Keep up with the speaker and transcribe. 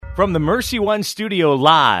From the Mercy One studio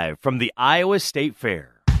live from the Iowa State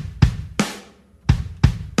Fair.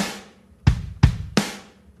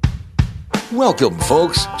 Welcome,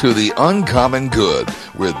 folks, to the Uncommon Good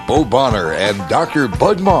with Bo Bonner and Dr.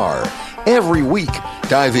 Bud Marr. Every week,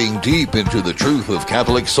 diving deep into the truth of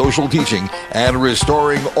Catholic social teaching and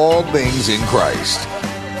restoring all things in Christ.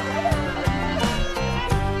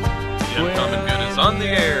 The Uncommon Good is on the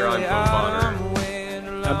air. I'm Bo Bonner.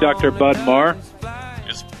 I'm Dr. Bud Marr.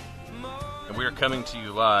 And we are coming to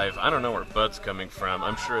you live. I don't know where Bud's coming from.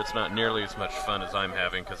 I'm sure it's not nearly as much fun as I'm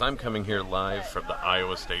having because I'm coming here live from the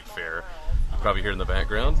Iowa State Fair. You probably hear in the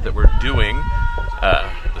background that we're doing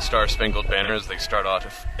the Star Spangled Banner as they start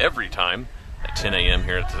off every time at 10 a.m.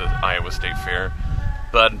 here at the Iowa State Fair.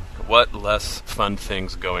 Bud, what less fun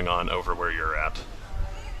things going on over where you're at?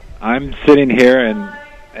 I'm sitting here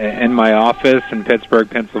in my office in Pittsburgh,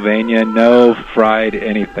 Pennsylvania. No fried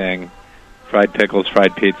anything. Fried pickles,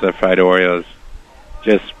 fried pizza, fried Oreos.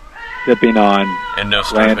 Just sipping on and no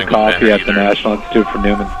land coffee at the National Institute for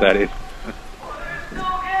Newman Studies.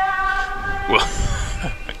 Well,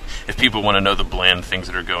 if people want to know the bland things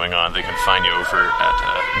that are going on, they can find you over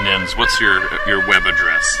at NIMS. What's your web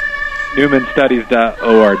address?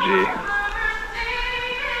 NewmanStudies.org.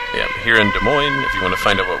 Yeah, here in Des Moines, if you want to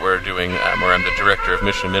find out what we're doing, where I'm the Director of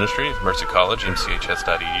Mission Ministry at Mercy College,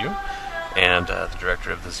 mchs.edu, and the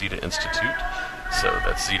Director of the Zeta Institute, so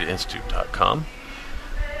that's zetainstitute.com.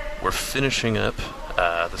 We're finishing up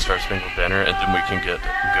the Star Spangled Banner, and then we can get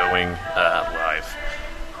going live.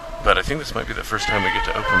 But I think this might be the first time we get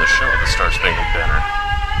to open the show with the Star Spangled Banner.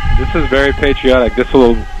 This is very patriotic. This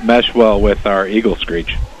will mesh well with our Eagle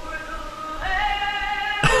Screech.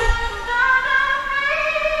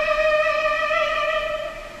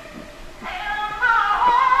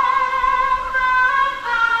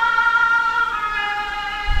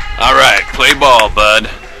 All right, play ball, Bud.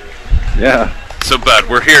 Yeah. So, Bud,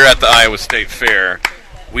 we're here at the Iowa State Fair.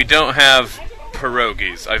 We don't have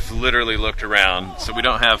pierogies. I've literally looked around, so we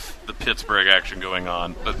don't have the Pittsburgh action going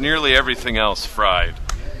on, but nearly everything else fried,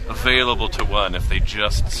 available to one if they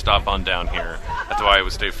just stop on down here at the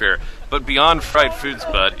Iowa State Fair. But beyond fried foods,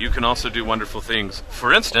 Bud, you can also do wonderful things.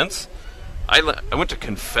 For instance, I went to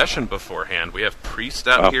confession beforehand. We have priests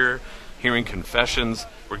out here hearing confessions.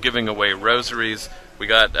 We're giving away rosaries. We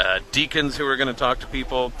got deacons who are going to talk to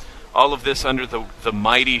people. All of this under the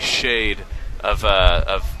mighty shade of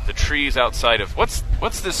the trees outside of what's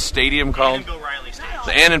this stadium called?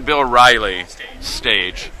 The Ann and Bill Riley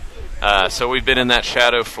stage. So we've been in that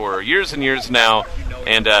shadow for years and years now,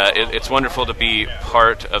 and it's wonderful to be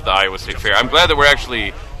part of the Iowa State Fair. I'm glad that we're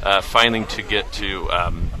actually finally to get to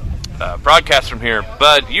broadcast from here.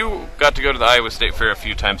 Bud, you got to go to the Iowa State Fair a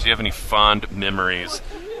few times. Do you have any fond memories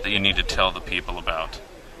that you need to tell the people about?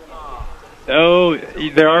 Oh,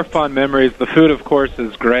 there are fond memories. The food, of course,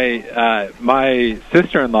 is great. My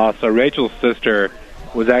sister-in-law, so Rachel's sister,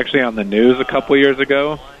 was actually on the news a couple years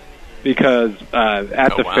ago because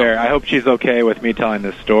at the fair, I hope she's okay with me telling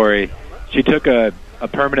this story, she took a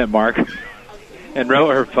permanent marker and wrote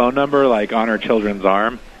her phone number like on her children's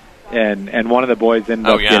arm, and one of the boys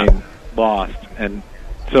ended up getting lost, and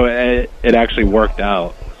so it actually worked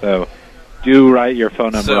out. So do write your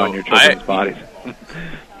phone number on your children's bodies.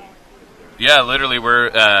 Yeah, literally, we're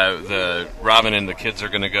the Robin and the kids are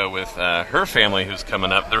going to go with her family who's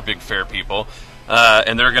coming up. They're big fair people,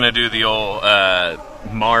 and they're going to do the old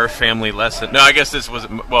Marr family lesson. No, I guess this was,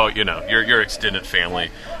 well, you know, your extended family.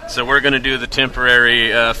 So we're going to do the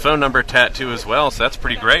temporary phone number tattoo as well, so that's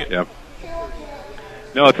pretty great. Yep.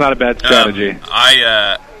 No, it's not a bad strategy.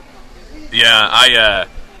 I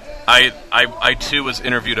too was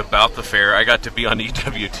interviewed about the fair. I got to be on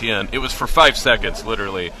EWTN. It was for 5 seconds,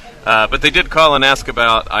 literally. But they did call and ask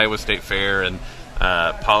about Iowa State Fair and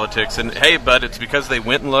politics. And, hey, Bud, it's because they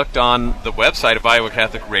went and looked on the website of Iowa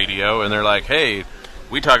Catholic Radio, and they're like, hey,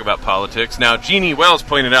 we talk about politics. Now, Jeannie Wells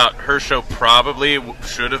pointed out her show probably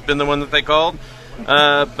should have been the one that they called.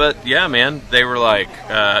 But, yeah, man, they were like,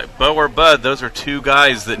 Bo or Bud, those are two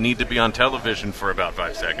guys that need to be on television for about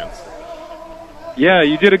 5 seconds. Yeah,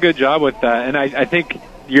 you did a good job with that. And I think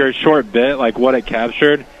your short bit, like what it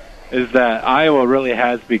captured, is that Iowa really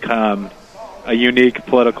has become a unique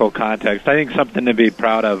political context. I think something to be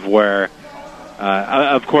proud of where,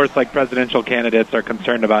 of course, like presidential candidates are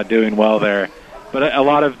concerned about doing well there. But a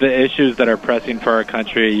lot of the issues that are pressing for our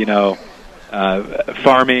country, you know,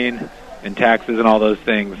 farming and taxes and all those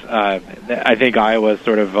things, I think Iowa is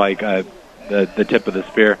sort of like the tip of the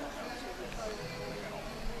spear.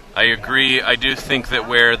 I agree. I do think that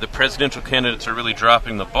where the presidential candidates are really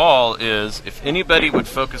dropping the ball is if anybody would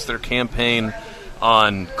focus their campaign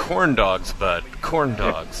on corn dogs, Bud. Corn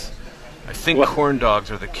dogs. I think corn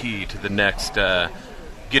dogs are the key to the next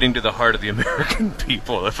getting to the heart of the American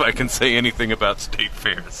people, if I can say anything about state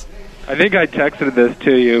fairs. I think I texted this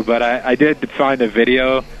to you, but I did find a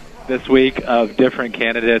video this week of different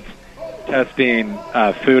candidates testing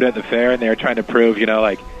food at the fair, and they were trying to prove,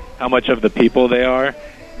 like how much of the people they are.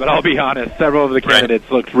 But I'll be honest, several of the candidates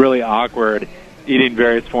looked really awkward eating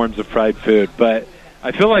various forms of fried food. But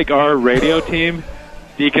I feel like our radio team,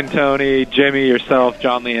 Deacon Tony, Jimmy, yourself,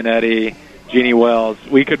 John Leonetti, Jeannie Wells,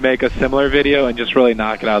 we could make a similar video and just really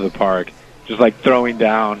knock it out of the park. Just like throwing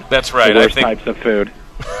down That's right. the worst types of food.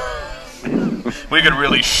 We could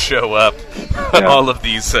really show up all of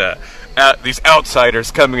these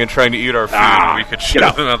outsiders coming and trying to eat our food. We could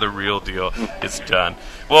show them how the real deal is done.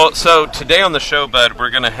 Well, so today on the show, Bud, we're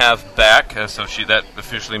going to have back, that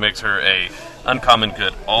officially makes her a Uncommon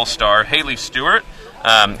Good All-Star, Haley Stewart.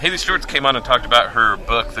 Haley Stewart came on and talked about her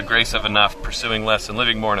book, The Grace of Enough, Pursuing Less and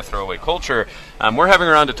Living More in a Throwaway Culture. We're having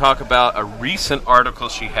her on to talk about a recent article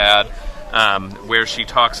she had where she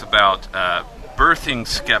talks about birthing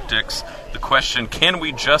skeptics, the question, can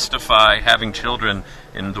we justify having children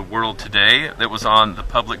in the world today, that was on the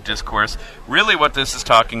public discourse. Really what this is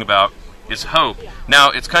talking about is hope. Now,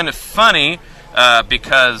 it's kind of funny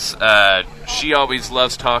because she always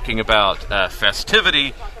loves talking about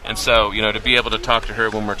festivity, and so, to be able to talk to her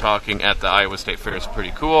when we're talking at the Iowa State Fair is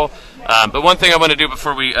pretty cool. But one thing I want to do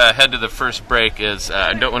before we head to the first break is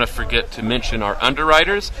I don't want to forget to mention our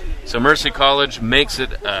underwriters. So Mercy College makes it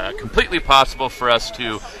completely possible for us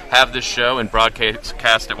to have this show and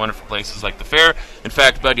broadcast at wonderful places like the fair. In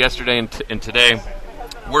fact, Bud, yesterday and today,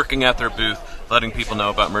 working at their booth, letting people know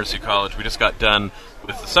about Mercy College. We just got done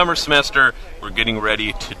with the summer semester. We're getting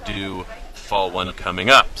ready to do fall one coming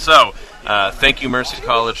up. So thank you, Mercy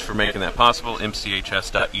College, for making that possible,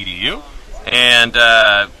 mchs.edu. And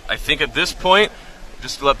I think at this point,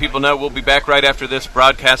 just to let people know, we'll be back right after this,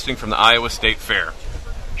 broadcasting from the Iowa State Fair.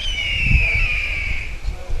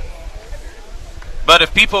 But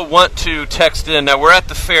if people want to text in, now we're at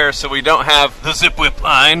the fair, so we don't have the zip whip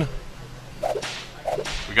line.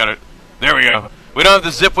 We got it. There we go. We don't have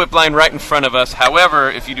the zip whip line right in front of us. However,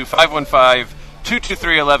 if you do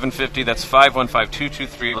 515-223-1150, that's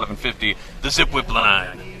 515-223-1150, the zip whip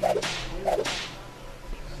line.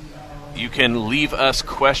 You can leave us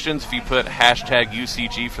questions if you put hashtag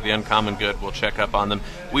UCG for the Uncommon Good. We'll check up on them.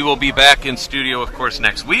 We will be back in studio, of course,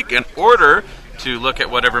 next week in order to look at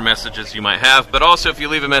whatever messages you might have. But also, if you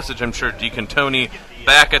leave a message, I'm sure Deacon Tony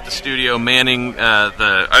back at the studio manning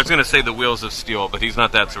I was going to say the wheels of steel, but he's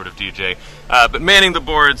not that sort of DJ. But manning the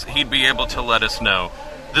boards, he'd be able to let us know.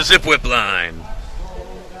 The zip whip line.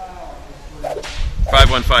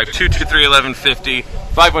 515-223-1150.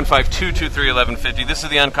 515-223-1150. This is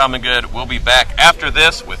the Uncommon Good. We'll be back after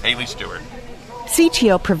this with Haley Stewart.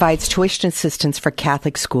 CTO provides tuition assistance for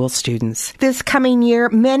Catholic school students. This coming year,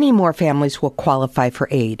 many more families will qualify for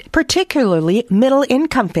aid, particularly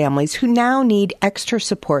middle-income families who now need extra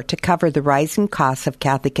support to cover the rising costs of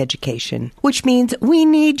Catholic education, which means we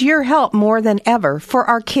need your help more than ever for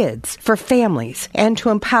our kids, for families, and to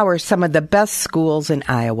empower some of the best schools in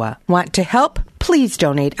Iowa. Want to help? Please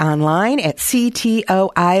donate online at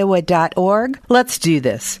ctoiowa.org. Let's do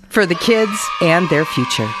this for the kids and their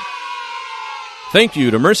future. Thank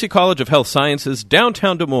you to Mercy College of Health Sciences,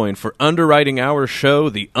 downtown Des Moines, for underwriting our show,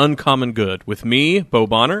 The Uncommon Good, with me, Bo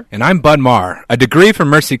Bonner. And I'm Bud Marr. A degree from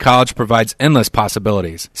Mercy College provides endless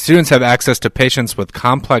possibilities. Students have access to patients with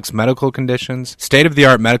complex medical conditions,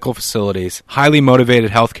 state-of-the-art medical facilities, highly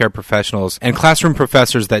motivated healthcare professionals, and classroom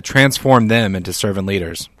professors that transform them into servant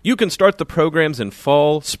leaders. You can start the programs in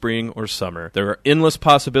fall, spring, or summer. There are endless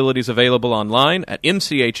possibilities available online at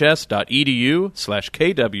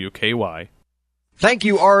mchs.edu/kwky. Thank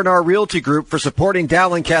you, R&R Realty Group, for supporting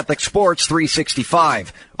Dowling Catholic Sports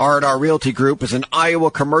 365. R&R Realty Group is an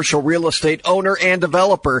Iowa commercial real estate owner and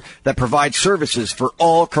developer that provides services for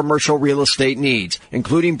all commercial real estate needs,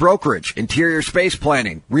 including brokerage, interior space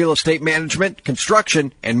planning, real estate management,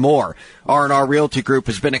 construction, and more. R&R Realty Group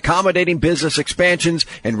has been accommodating business expansions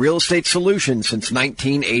and real estate solutions since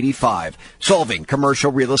 1985, solving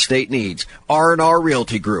commercial real estate needs. R&R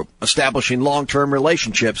Realty Group, establishing long-term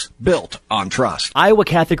relationships built on trust. Iowa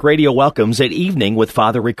Catholic Radio welcomes At Evening with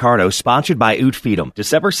Father Ricardo, sponsored by Oot Feed'em,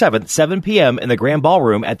 December December 7th, 7 p.m. in the Grand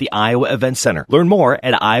Ballroom at the Iowa Event Center. Learn more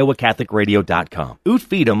at iowacatholicradio.com. Ut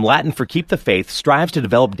Fidem, Latin for Keep the Faith, strives to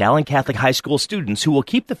develop Dowling Catholic High School students who will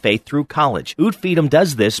keep the faith through college. Ut Fidem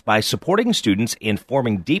does this by supporting students in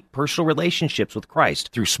forming deep personal relationships with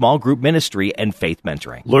Christ through small group ministry and faith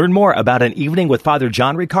mentoring. Learn more about an evening with Father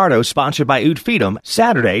John Ricardo sponsored by Ut Fidem,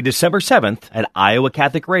 Saturday, December 7th at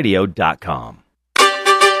iowacatholicradio.com.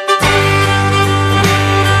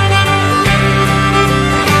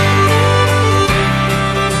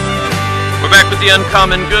 Back with the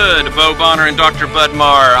Uncommon Good, Bo Bonner and Dr. Bud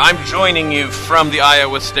Marr. I'm joining you from the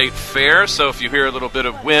Iowa State Fair, so if you hear a little bit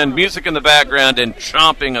of wind, music in the background, and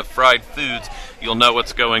chomping of fried foods, you'll know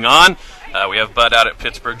what's going on. We have Bud out at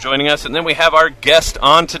Pittsburgh joining us, and then we have our guest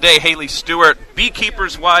on today, Haley Stewart,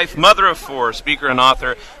 beekeeper's wife, mother of four, speaker and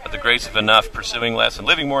author of The Grace of Enough, Pursuing Less and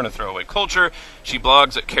Living More in a Throwaway Culture. She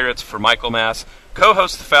blogs at Carrots for Michaelmas,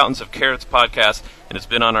 co-hosts the Fountains of Carrots podcast, and has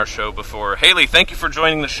been on our show before. Haley, thank you for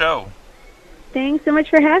joining the show. Thanks so much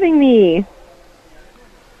for having me.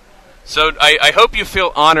 So I hope you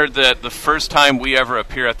feel honored that the first time we ever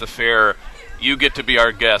appear at the fair, you get to be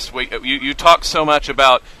our guest. You talk so much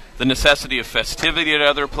about the necessity of festivity at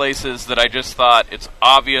other places that I just thought it's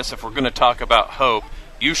obvious if we're going to talk about hope,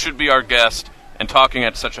 you should be our guest and talking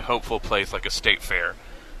at such a hopeful place like a state fair.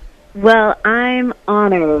 Well, I'm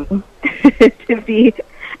honored to be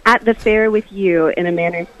at the fair with you, in a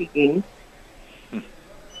manner of speaking.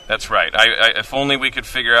 That's right. If only we could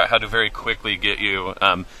figure out how to very quickly get you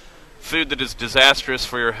food that is disastrous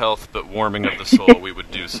for your health but warming of the soul, we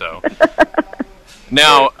would do so.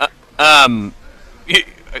 Now,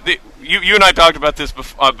 you and I talked about this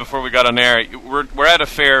before we got on air. We're at a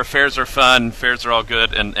fair. Fairs are fun. Fairs are all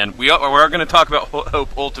good, and we are going to talk about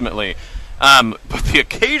hope ultimately. But the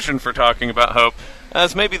occasion for talking about hope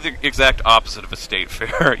is maybe the exact opposite of a state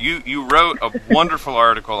fair. You wrote a wonderful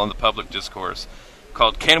article on the public discourse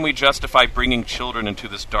called "Can We Justify Bringing Children into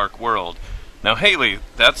This Dark World?" Now, Haley,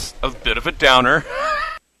 that's a bit of a downer.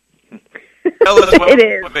 Tell us what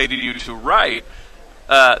motivated you to write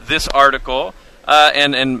this article,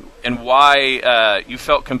 and why you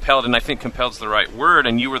felt compelled, and I think "compelled" is the right word,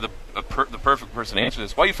 and you were the perfect person to answer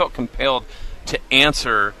this, why you felt compelled to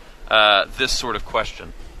answer this sort of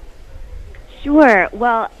question. Sure.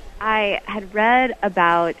 Well, I had read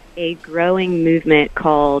about a growing movement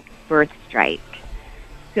called Birth Strike.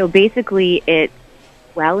 So basically, it's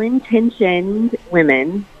well-intentioned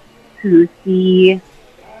women who see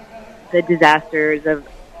the disasters of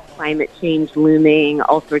climate change looming,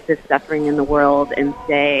 all sorts of suffering in the world, and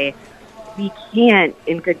say, we can't,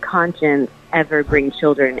 in good conscience, ever bring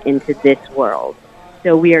children into this world.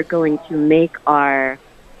 So we are going to make our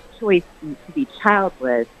choice to be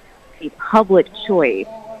childless a public choice,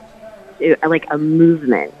 like a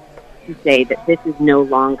movement, to say that this is no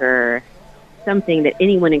longer something that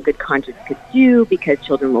anyone in good conscience could do because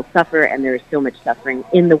children will suffer and there is so much suffering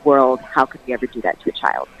in the world. How could we ever do that to a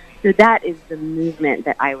child? So that is the movement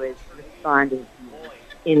that I was responding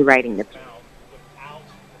to in writing the piece.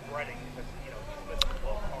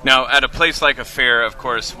 Now, at a place like a fair, of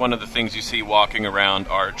course, one of the things you see walking around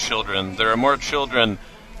are children. There are more children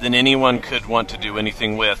than anyone could want to do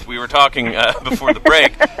anything with. We were talking before the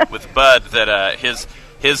break with Bud that his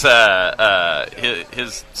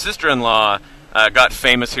sister-in-law got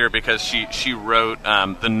famous here because she wrote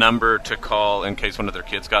the number to call in case one of their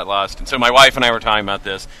kids got lost. And so my wife and I were talking about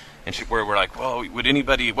this, and we're like, well,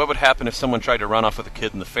 what would happen if someone tried to run off with a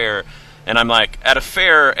kid in the fair? And I'm like, at a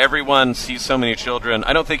fair, everyone sees so many children.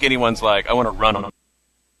 I don't think anyone's like, I want to run on them.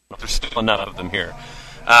 There's still enough of them here.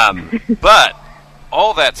 But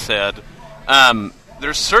all that said,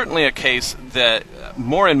 there's certainly a case that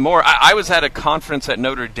more and more... I was at a conference at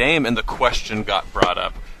Notre Dame, and the question got brought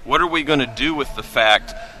up. What are we going to do with the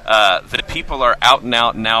fact that people are out and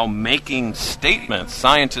out now making statements,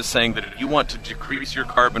 scientists saying that if you want to decrease your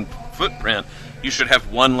carbon footprint, you should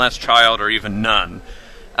have one less child or even none.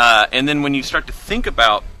 And then when you start to think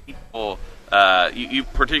about people, you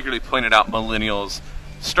particularly pointed out millennials,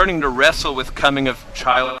 starting to wrestle with coming of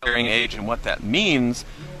childbearing age and what that means,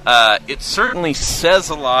 it certainly says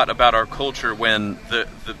a lot about our culture when the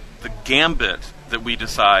gambit that we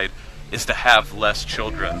decide is to have less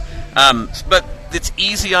children. But it's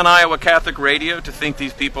easy on Iowa Catholic Radio to think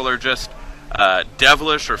these people are just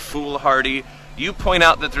devilish or foolhardy. You point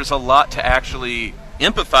out that there's a lot to actually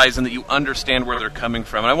empathize and that you understand where they're coming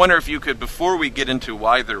from. And I wonder if you could, before we get into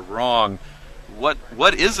why they're wrong,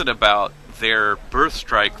 what is it about their birth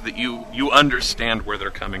strike that you understand where they're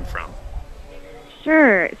coming from?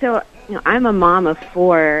 Sure. So, I'm a mom of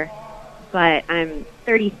 4, but I'm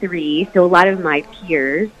 33, so a lot of my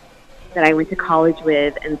peers that I went to college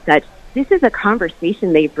with and such, this is a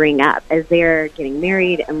conversation they bring up as they're getting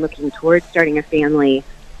married and looking towards starting a family.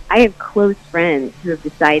 I have close friends who have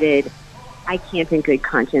decided, I can't in good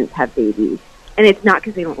conscience have babies. And it's not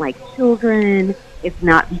because they don't like children. It's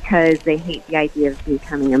not because they hate the idea of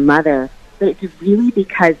becoming a mother. But it's really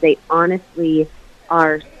because they honestly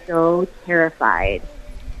are so terrified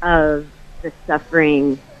of the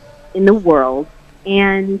suffering in the world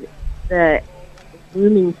and the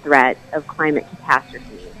looming threat of climate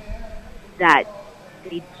catastrophe that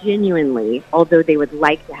they genuinely, although they would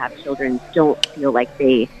like to have children, don't feel like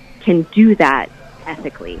they can do that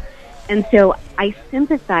ethically. And so I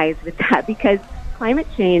sympathize with that because climate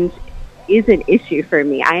change is an issue for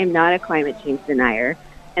me. I am not a climate change denier.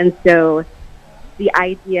 And so the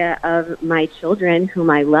idea of my children, whom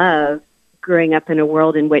I love, growing up in a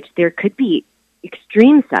world in which there could be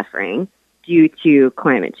extreme suffering due to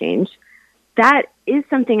climate change, that is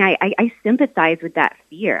something I sympathize with that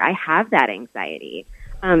fear. I have that anxiety.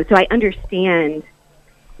 So I understand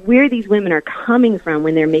where these women are coming from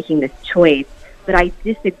when they're making this choice, but I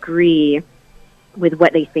disagree with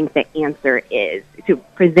what they think the answer is. So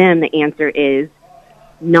for them, the answer is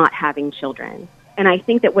not having children. And I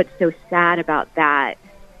think that what's so sad about that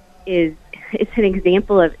is it's an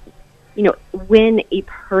example of, you know, when a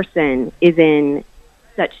person is in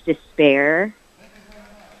such despair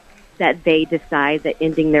that they decide that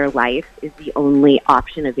ending their life is the only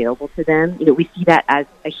option available to them. You know, we see that as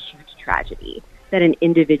a huge tragedy, that an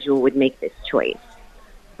individual would make this choice.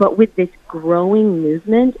 But with this growing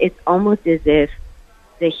movement, it's almost as if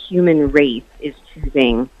the human race is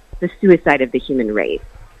choosing the suicide of the human race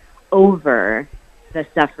over the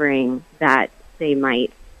suffering that they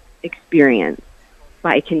might experience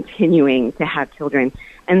by continuing to have children.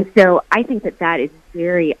 And so I think that that is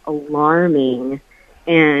very alarming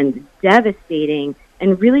and devastating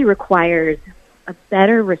and really requires a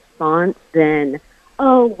better response than,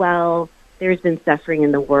 oh, well, there's been suffering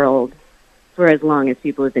in the world for as long as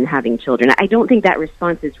people have been having children. I don't think that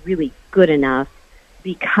response is really good enough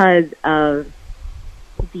because of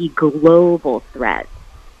the global threat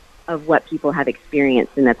of what people have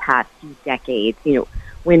experienced in the past few decades. You know,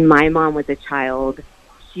 when my mom was a child,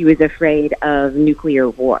 she was afraid of nuclear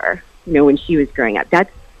war, you know, when she was growing up. That's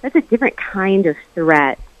a different kind of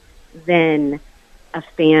threat than a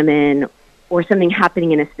famine or something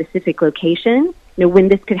happening in a specific location, you know, when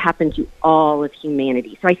this could happen to all of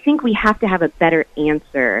humanity. So I think we have to have a better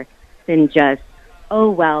answer than just, oh,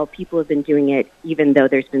 well, people have been doing it even though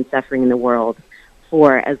there's been suffering in the world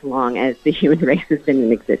for as long as the human race has been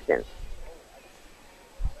in existence.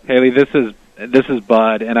 Haley, this is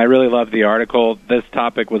Bud, and I really love the article. This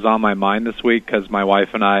topic was on my mind this week because my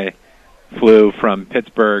wife and I flew from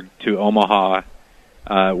Pittsburgh to Omaha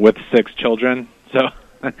with 6 children. So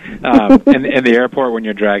in the airport, when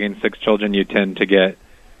you're dragging 6 children, you tend to get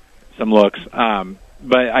some looks.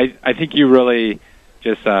 But I think you really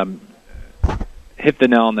just hit the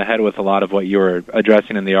nail on the head with a lot of what you were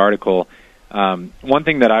addressing in the article. One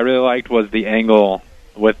thing that I really liked was the angle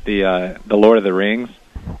with the Lord of the Rings.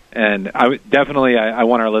 And I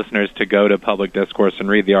want our listeners to go to Public Discourse and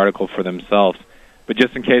read the article for themselves. But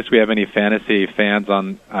just in case we have any fantasy fans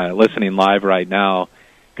on listening live right now,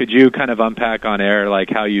 could you kind of unpack on air like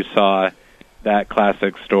how you saw that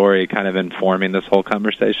classic story kind of informing this whole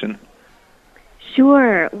conversation?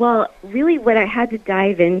 Sure. Well, really what I had to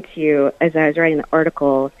dive into as I was writing the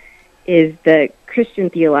article is the Christian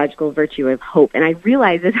theological virtue of hope. And I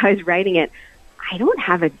realized as I was writing it, I don't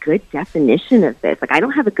have a good definition of this. Like, I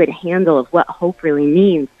don't have a good handle of what hope really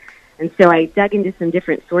means. And so I dug into some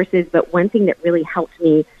different sources, but one thing that really helped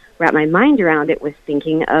me wrap my mind around it was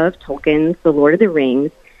thinking of Tolkien's The Lord of the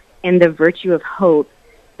Rings and the virtue of hope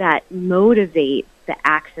that motivates the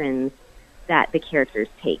actions that the characters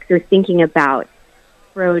take. So thinking about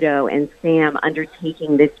Frodo and Sam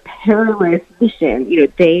undertaking this perilous mission, you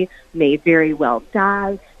know, they may very well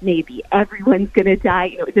die. Maybe everyone's going to die.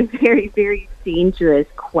 You know, it's a very, very dangerous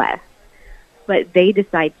quest. But they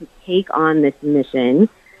decide to take on this mission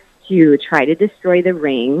to try to destroy the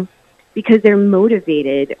ring because they're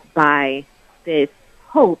motivated by this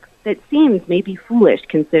hope that seems maybe foolish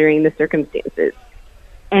considering the circumstances.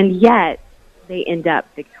 And yet, they end up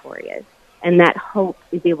victorious. And that hope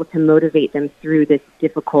is able to motivate them through the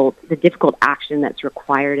difficult action that's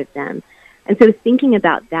required of them. And so thinking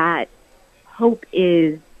about that, hope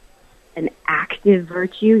is an active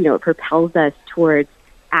virtue. You know, it propels us towards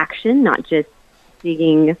action, not just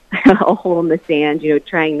digging a hole in the sand, you know,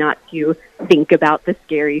 trying not to think about the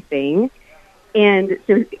scary thing. And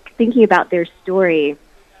so thinking about their story,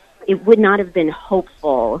 it would not have been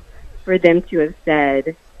hopeful for them to have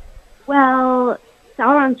said, well,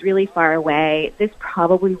 Sauron's really far away. This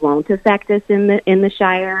probably won't affect us in the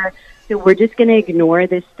Shire, so we're just going to ignore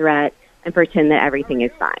this threat and pretend that everything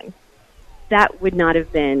is fine. That would not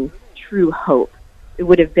have been true hope. It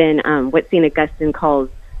would have been what St. Augustine calls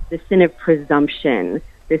the sin of presumption,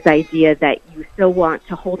 this idea that you so want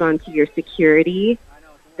to hold on to your security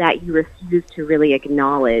that you refuse to really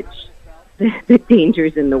acknowledge the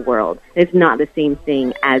dangers in the world. It's not the same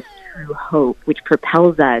thing as true hope, which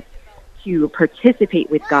propels us to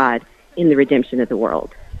participate with God in the redemption of the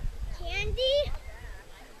world. Candy?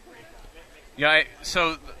 Yeah,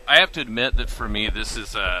 so I have to admit that for me, this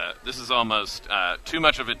is almost too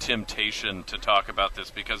much of a temptation to talk about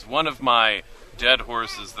this, because one of my dead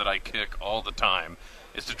horses that I kick all the time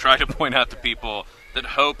is to try to point out to people that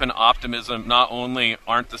hope and optimism not only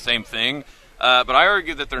aren't the same thing, but I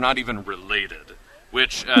argue that they're not even related,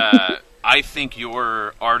 which I think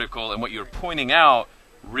your article and what you're pointing out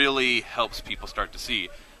really helps people start to see.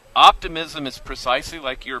 Optimism is precisely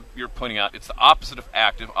like you're pointing out. It's the opposite of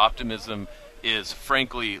active. Optimism is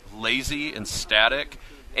frankly lazy and static,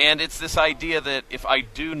 and it's this idea that if I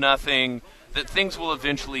do nothing, that things will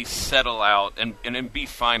eventually settle out and be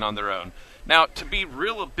fine on their own. Now, to be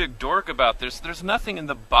real a big dork about this, there's nothing in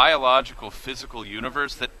the biological, physical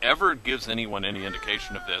universe that ever gives anyone any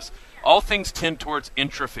indication of this. All things tend towards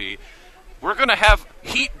entropy. We're going to have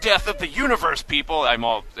heat death of the universe, people.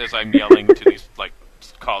 As I'm yelling to these like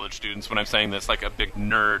college students when I'm saying this, like a big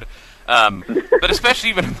nerd. But especially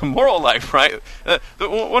even in the moral life, right?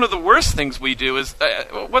 One of the worst things we do is,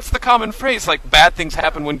 what's the common phrase? Like, bad things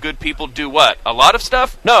happen when good people do what? A lot of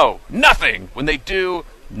stuff? No, nothing. When they do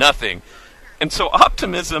nothing. And so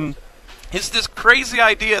optimism is this crazy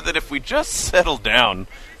idea that if we just settle down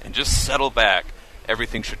and just settle back,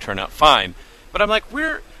 everything should turn out fine. But I'm like,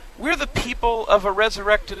 we're the people of a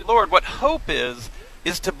resurrected Lord. What hope is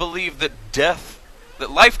to believe that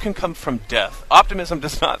that life can come from death. Optimism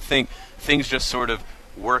does not think things just sort of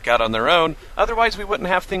work out on their own. Otherwise, we wouldn't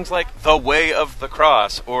have things like the way of the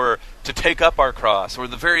cross, or to take up our cross, or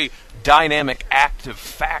the very dynamic, active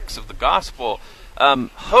facts of the gospel.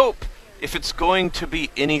 Hope, if it's going to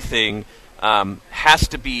be anything, has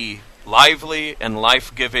to be lively and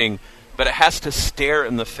life-giving, but it has to stare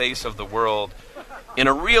in the face of the world in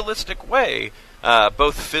a realistic way,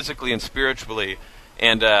 both physically and spiritually.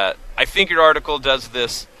 And I think your article does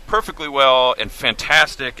this perfectly well and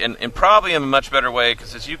fantastic, and probably in a much better way,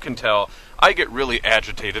 because as you can tell, I get really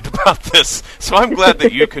agitated about this. So I'm glad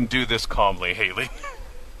that you can do this calmly, Haley.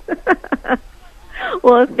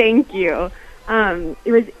 Well, thank you.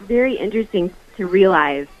 It was very interesting to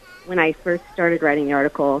realize when I first started writing the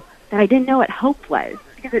article that I didn't know what hope was,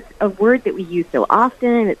 because it's a word that we use so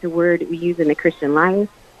often. It's a word we use in the Christian life.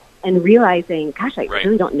 And realizing, gosh, I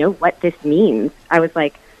really don't know what this means. I was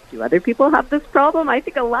like, do other people have this problem? I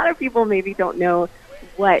think a lot of people maybe don't know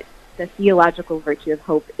what the theological virtue of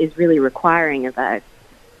hope is really requiring of us,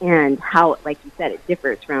 and how, like you said, it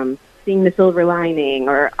differs from seeing the silver lining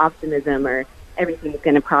or optimism or everything's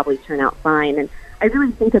going to probably turn out fine. And I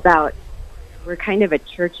really think about, we're kind of a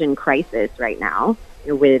church in crisis right now,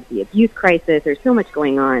 with the abuse crisis. There's so much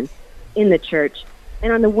going on in the church.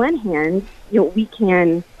 And on the one hand, we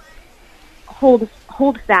can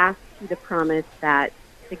hold fast to the promise that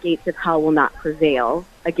the gates of hell will not prevail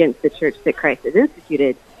against the church that Christ has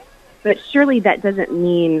instituted. But surely that doesn't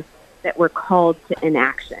mean that we're called to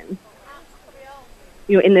inaction.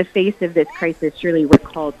 In the face of this crisis, surely we're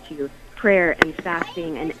called to prayer and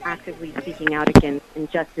fasting and actively speaking out against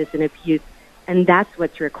injustice and abuse. And that's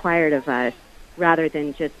what's required of us, rather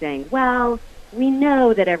than just saying, well, we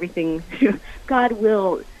know that everything, God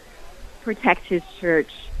will protect his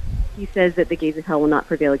church. He says that the gates of hell will not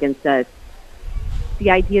prevail against us. The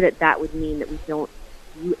idea that would mean that we don't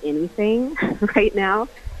do anything right now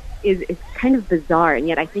is kind of bizarre, and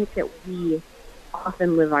yet I think that we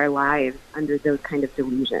often live our lives under those kind of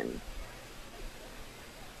delusions.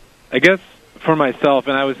 I guess for myself,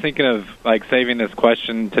 and I was thinking of like saving this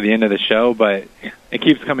question to the end of the show, but it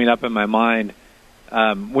keeps coming up in my mind.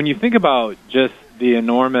 When you think about just the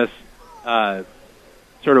enormous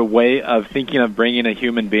sort of way of thinking of bringing a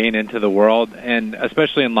human being into the world, and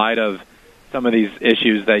especially in light of some of these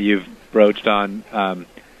issues that you've broached on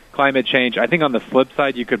climate change, I think on the flip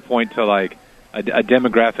side you could point to like a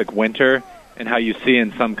demographic winter, and how you see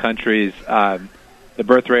in some countries the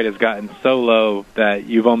birth rate has gotten so low that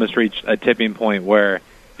you've almost reached a tipping point where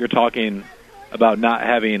you're talking about not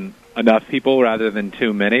having enough people rather than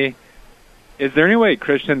too many. Is there any way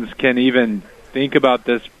Christians can even think about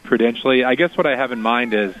this prudentially? I guess what I have in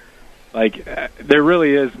mind is, like, there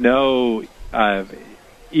really is no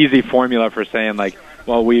easy formula for saying, like,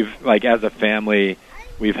 well, as a family,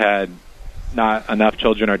 we've had not enough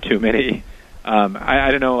children or too many.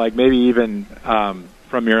 I don't know, like maybe even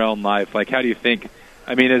from your own life, like how do you think,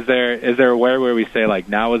 I mean, is there a way where we say like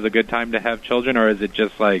now is a good time to have children, or is it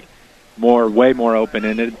just like way more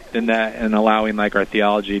open-ended than that and allowing like our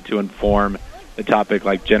theology to inform the topic,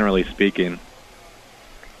 like generally speaking?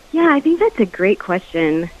 Yeah, I think that's a great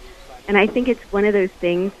question. And I think it's one of those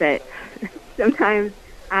things that sometimes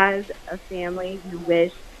as a family you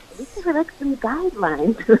wish we could have like some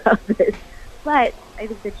guidelines about this. But I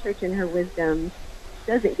think the church in her wisdom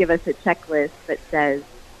doesn't give us a checklist that says,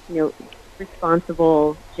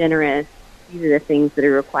 responsible, generous, these are the things that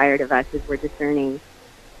are required of us as we're discerning.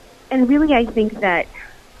 And really I think that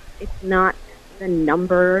it's not the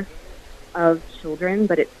number of children,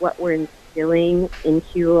 but it's what we're instilling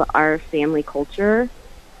into our family culture.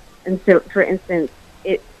 And so, for instance,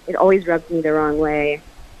 it always rubs me the wrong way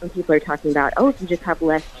when people are talking about, if you just have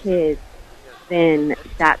less kids, then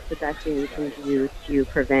that's the best thing you can do to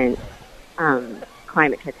prevent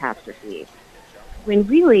climate catastrophe. When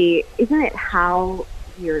really, isn't it how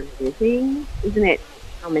we're living? Isn't it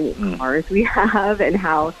how many cars we have and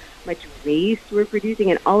how much waste we're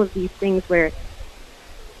producing and all of these things where,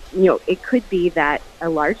 it could be that a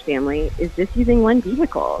large family is just using one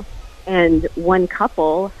vehicle and one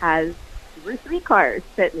couple has 2 or 3 cars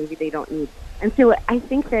that maybe they don't need. And so I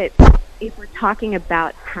think that if we're talking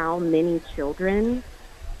about how many children,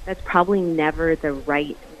 that's probably never the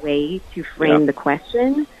right way to frame the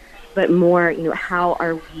question, but more, how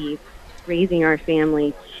are we raising our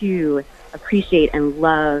family to appreciate and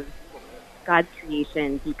love God's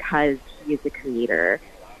creation because He is the creator?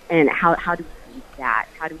 And how do we do that?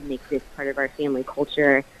 How do we make this part of our family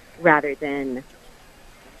culture rather than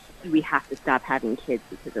do we have to stop having kids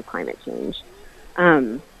because of climate change?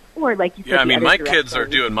 Or like you said, I mean, my kids are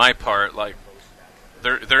doing my part. Like,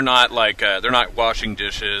 they're not like they're not washing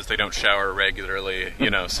dishes. They don't shower regularly.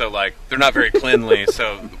 So like they're not very cleanly.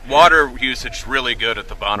 So water usage really good at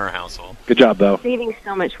the Bonner household. Good job, though. Saving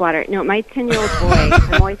so much water. No, my 10-year-old boy.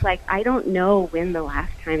 I'm always like, I don't know when the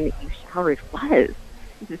last time that you showered was.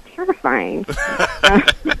 This is terrifying.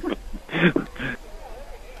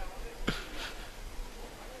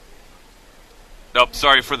 Nope,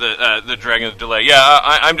 sorry for the dragging of the delay. Yeah,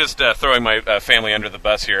 I'm just throwing my family under the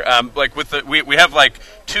bus here. We have like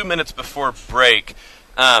 2 minutes before break,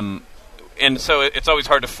 and so it's always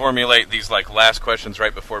hard to formulate these like last questions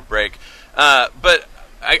right before break. But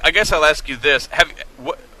I guess I'll ask you this: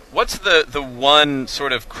 what's the one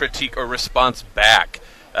sort of critique or response back?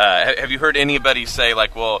 Have you heard anybody say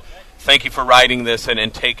like, well, thank you for writing this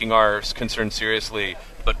and taking our concern seriously,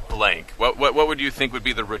 but blank? What would you think would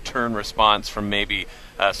be the return response from maybe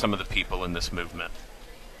some of the people in this movement?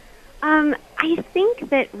 I think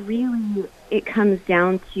that really it comes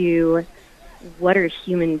down to what are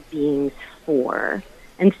human beings for?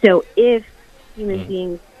 And so if human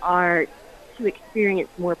beings are to experience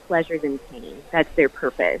more pleasure than pain, that's their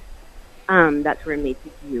purpose, that's what we're made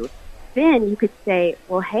to do, then you could say,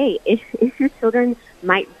 well, hey, if your children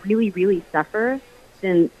might really, really suffer,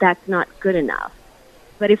 then that's not good enough.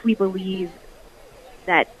 But if we believe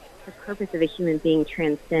that the purpose of a human being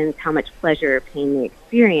transcends how much pleasure or pain they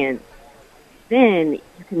experience, then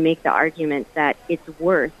you can make the argument that it's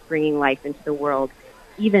worth bringing life into the world,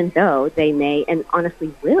 even though they may, and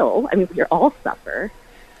honestly will, I mean, we all suffer.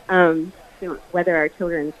 So whether our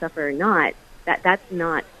children suffer or not, that's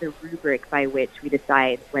not the rubric by which we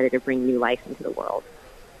decide whether to bring new life into the world.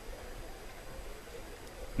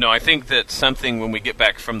 No, I think that something when we get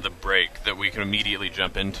back from the break that we can immediately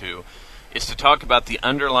jump into is to talk about the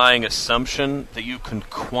underlying assumption that you can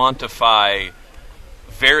quantify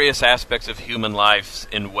various aspects of human life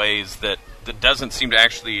in ways that doesn't seem to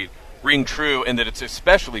actually ring true, and that it's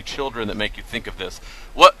especially children that make you think of this.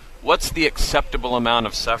 What's the acceptable amount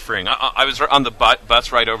of suffering? I was on the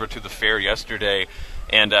bus ride over to the fair yesterday,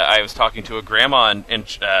 and I was talking to a grandma, and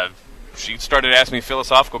she started asking me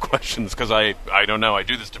philosophical questions because I don't know, I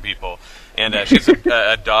do this to people. And she's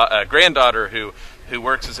a granddaughter who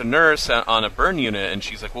works as a nurse on a burn unit, and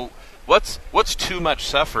she's like, well, what's too much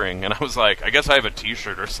suffering? And I was like, I guess I have a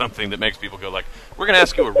T-shirt or something that makes people go like, we're going to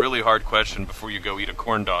ask you a really hard question before you go eat a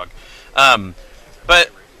corn dog.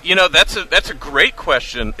 But that's a great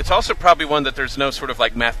question. It's also probably one that there's no sort of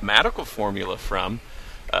like mathematical formula from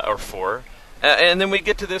or for. And then we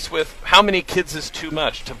get to this with how many kids is too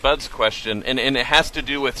much, to Bud's question, and it has to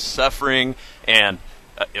do with suffering and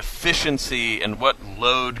efficiency and what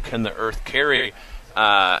load can the earth carry.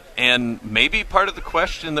 And maybe part of the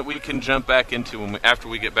question that we can jump back into after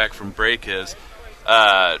we get back from break is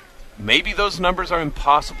maybe those numbers are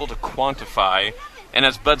impossible to quantify, And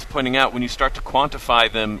as Bud's pointing out, when you start to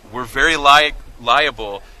quantify them, we're very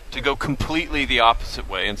liable to go completely the opposite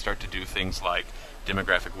way and start to do things like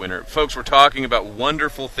demographic winter. Folks, we're talking about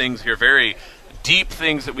wonderful things here, very deep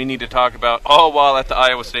things that we need to talk about, all while at the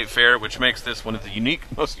Iowa State Fair, which makes this one of the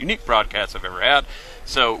most unique broadcasts I've ever had.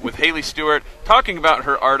 So with Haley Stewart talking about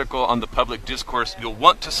her article on the public discourse, you'll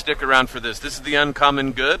want to stick around for this. This is the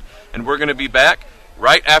Uncommon Good, and we're going to be back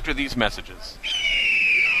right after these messages.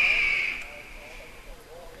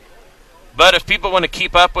 But if people want to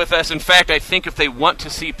keep up with us, in fact, I think if they want to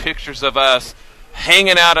see pictures of us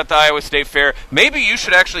hanging out at the Iowa State Fair, maybe you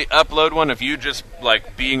should actually upload one of you just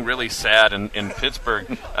like being really sad in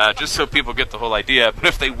Pittsburgh, just so people get the whole idea. But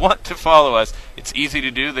if they want to follow us, it's easy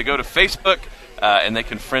to do. They go to Facebook, and they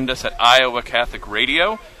can friend us at Iowa Catholic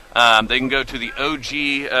Radio. They can go to the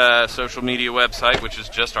OG social media website, which is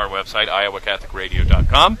just our website,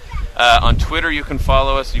 iowacatholicradio.com. On Twitter, you can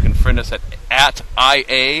follow us. You can friend us at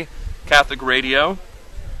IA Catholic Radio.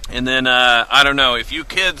 And then, I don't know, if you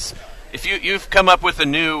kids, if you've come up with a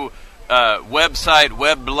new website,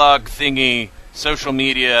 weblog thingy, social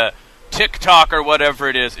media, TikTok or whatever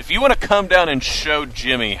it is, if you want to come down and show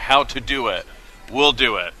Jimmy how to do it, we'll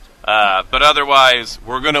do it. But otherwise,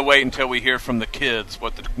 we're going to wait until we hear from the kids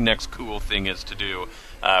what the next cool thing is to do.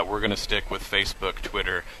 We're going to stick with Facebook,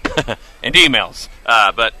 Twitter, and emails.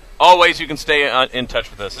 But always you can stay in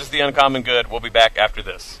touch with us. This is the Uncommon Good. We'll be back after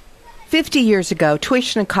this. 50 years ago,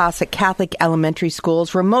 tuition and costs at Catholic elementary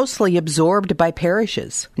schools were mostly absorbed by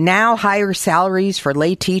parishes. Now, higher salaries for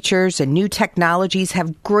lay teachers and new technologies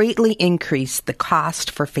have greatly increased the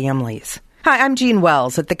cost for families. Hi, I'm Jean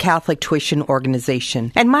Wells at the Catholic Tuition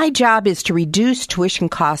Organization, and my job is to reduce tuition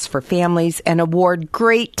costs for families and award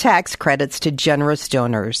great tax credits to generous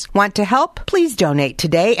donors. Want to help? Please donate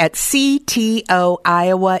today at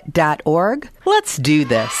ctoiowa.org. Let's do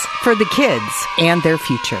this for the kids and their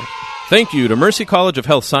future. Thank you to Mercy College of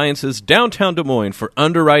Health Sciences, downtown Des Moines, for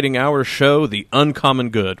underwriting our show, The Uncommon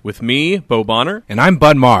Good, with me, Bo Bonner. And I'm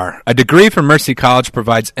Bud Marr. A degree from Mercy College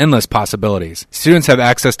provides endless possibilities. Students have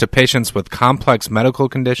access to patients with complex medical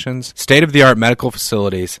conditions, state-of-the-art medical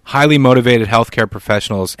facilities, highly motivated healthcare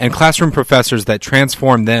professionals, and classroom professors that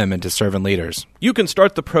transform them into servant leaders. You can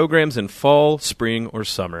start the programs in fall, spring, or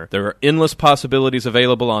summer. There are endless possibilities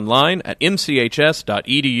available online at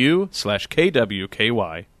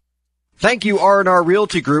mchs.edu/kwky. Thank you, R&R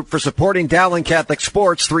Realty Group, for supporting Dowling Catholic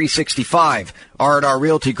Sports 365. R&R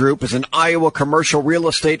Realty Group is an Iowa commercial real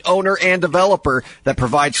estate owner and developer that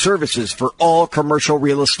provides services for all commercial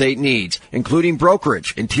real estate needs, including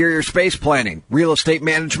brokerage, interior space planning, real estate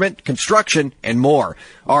management, construction, and more.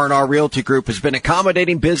 R&R Realty Group has been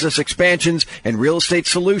accommodating business expansions and real estate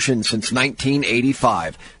solutions since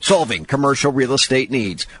 1985, solving commercial real estate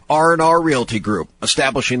needs. R&R Realty Group,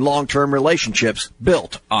 establishing long-term relationships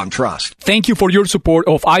built on trust. Thank you for your support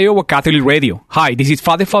of Iowa Catholic Radio. Hi, this is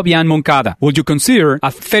Father Fabian Moncada. Would you consider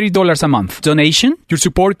a $30 a month donation? Your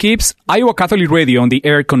support keeps Iowa Catholic Radio on the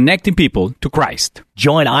air, connecting people to Christ.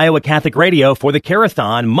 Join Iowa Catholic Radio for the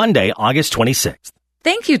Carathon Monday, August 26th.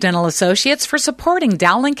 Thank you, Dental Associates, for supporting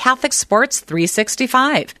Dowling Catholic Sports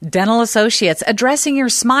 365. Dental Associates, addressing your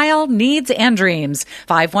smile, needs, and dreams.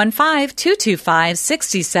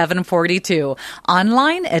 515-225-6742.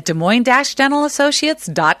 Online at Des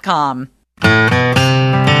Moines-DentalAssociates.com.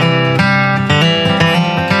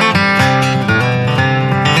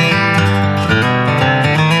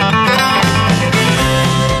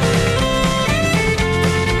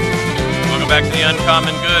 Back to the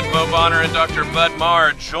Uncommon Good. Bo Bonner and Dr. Bud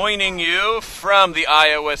Marr joining you from the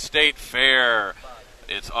Iowa State Fair.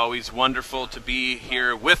 It's always wonderful to be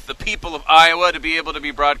here with the people of Iowa, to be able to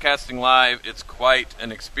be broadcasting live. It's quite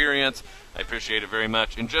an experience. I appreciate it very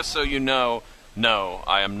much. And just so you know, no,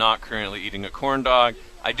 I am not currently eating a corn dog.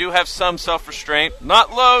 I do have some self-restraint,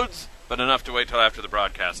 not loads, but enough to wait till after the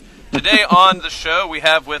broadcast. Today on the show, we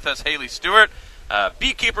have with us Haley Stewart,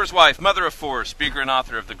 beekeeper's wife, mother of four, speaker and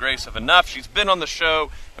author of The Grace of Enough. She's been on the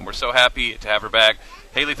show, and we're so happy to have her back.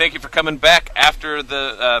 Haley, thank you for coming back after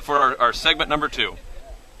the for our segment number 2.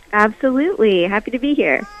 Absolutely. Happy to be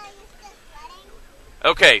here.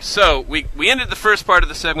 Okay, so we ended the first part of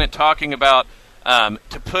the segment talking about,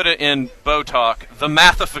 to put it in Bo talk, the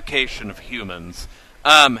mathification of humans.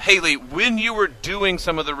 Haley, when you were doing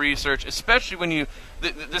some of the research, especially when you,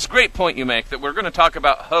 this great point you make, that we're going to talk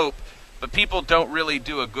about hope, but people don't really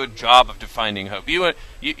do a good job of defining hope.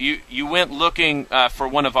 You went looking for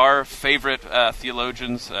one of our favorite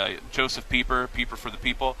theologians, Joseph Pieper for the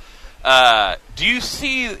People. Do you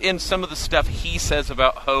see in some of the stuff he says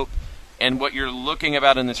about hope and what you're looking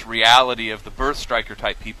about in this reality of the birth striker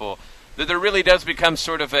type people, that there really does become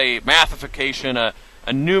sort of a mathification, a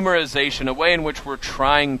numerization, a way in which we're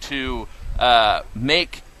trying to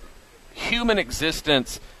make human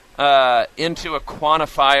existence into a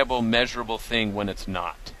quantifiable, measurable thing when it's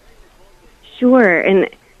not. Sure, and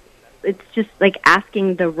it's just like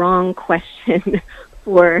asking the wrong question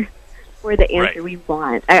for the answer we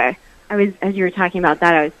want. I was, as you were talking about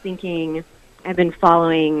that, I was thinking, I've been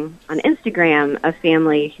following on Instagram a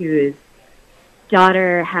family whose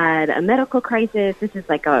daughter had a medical crisis. This is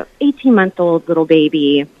like a 18-month-old little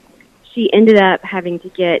baby. She ended up having to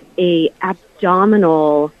get a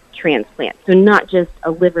abdominal transplant. So not just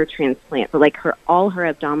a liver transplant, but like all her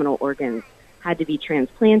abdominal organs had to be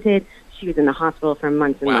transplanted. She was in the hospital for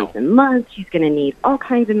months and months and months. She's going to need all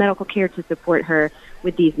kinds of medical care to support her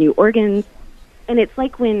with these new organs. And it's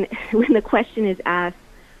like when the question is asked,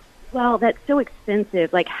 well, that's so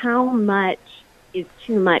expensive. Like, how much is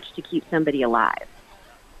too much to keep somebody alive?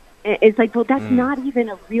 It's like, well, that's not even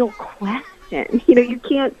a real question. You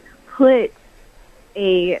can't put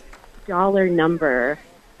a dollar number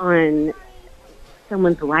on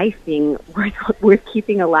someone's life being worth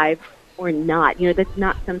keeping alive or not. That's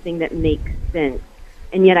not something that makes sense.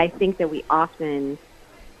 And yet I think that we often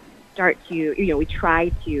start to, we try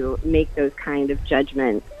to make those kind of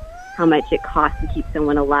judgments, how much it costs to keep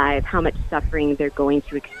someone alive, how much suffering they're going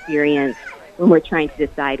to experience when we're trying to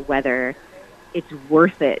decide whether it's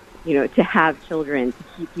worth it, to have children, to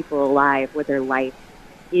keep people alive, whether life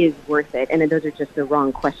is worth it. And those are just the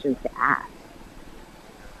wrong questions to ask.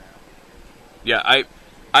 Yeah,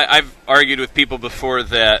 I've argued with people before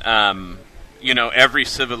that, every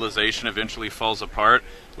civilization eventually falls apart.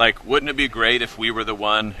 Like, wouldn't it be great if we were the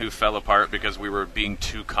one who fell apart because we were being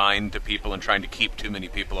too kind to people and trying to keep too many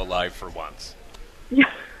people alive for once? Yeah,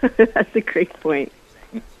 that's a great point.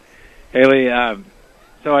 Haley,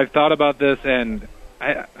 so I've thought about this, and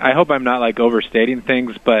I hope I'm not, overstating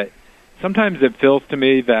things, but sometimes it feels to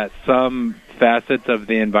me that some facets of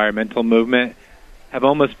the environmental movement have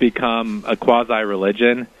almost become a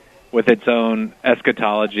quasi-religion with its own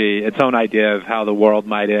eschatology, its own idea of how the world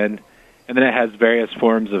might end. And then it has various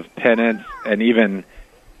forms of penance and even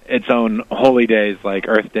its own holy days like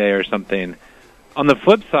Earth Day or something. On the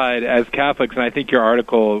flip side, as Catholics, and I think your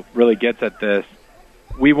article really gets at this,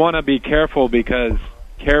 we want to be careful because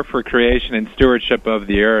care for creation and stewardship of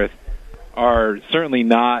the earth are certainly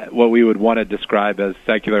not what we would want to describe as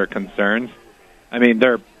secular concerns. I mean,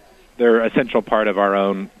 they're essential part of our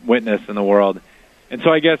own witness in the world. And so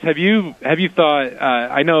I guess, have you thought,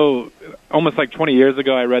 I know almost like 20 years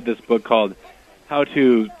ago I read this book called How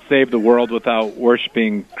to Save the World Without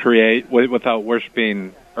Worshiping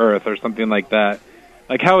Earth or something like that.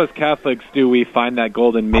 Like, how as Catholics do we find that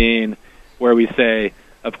golden mean where we say,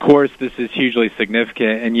 of course this is hugely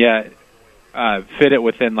significant, and yet fit it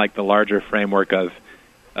within the larger framework of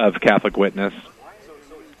Catholic witness?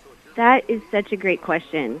 That is such a great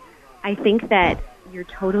question. I think that you're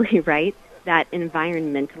totally right that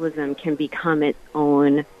environmentalism can become its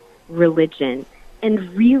own religion. And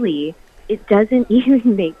really, it doesn't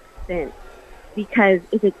even make sense, because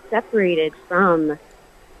if it's separated from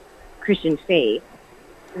Christian faith,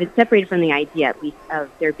 if it's separated from the idea, at least, of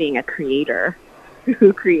there being a creator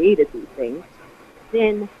who created these things,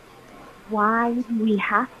 then why do we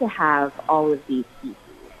have to have all of these species?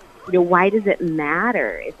 Why does it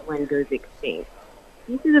matter if one goes extinct?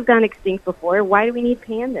 Species have gone extinct before. Why do we need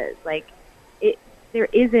pandas? There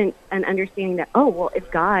isn't an understanding that, if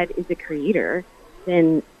God is a creator,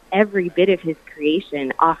 then every bit of his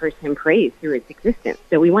creation offers him praise through its existence.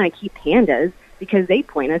 So we want to keep pandas because they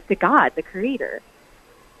point us to God, the creator.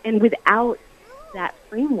 And without that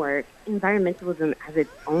framework, environmentalism as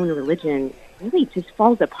its own religion really just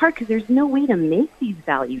falls apart because there's no way to make these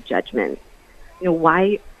value judgments.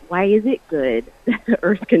 Why is it good that the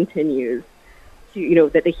earth continues to,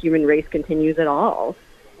 that the human race continues at all?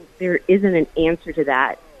 There isn't an answer to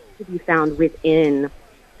that to be found within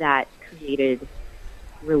that created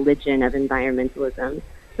religion of environmentalism.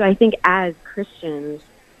 So I think as Christians,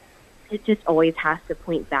 it just always has to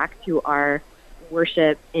point back to our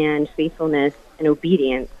worship and faithfulness and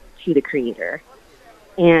obedience to the Creator.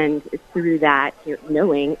 And through that,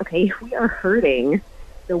 knowing, okay, if we are hurting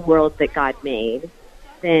the world that God made,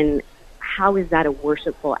 then how is that a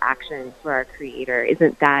worshipful action for our Creator?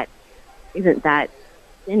 Isn't that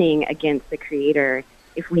sinning against the Creator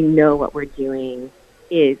if we know what we're doing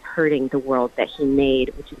is hurting the world that He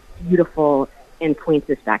made, which is beautiful and points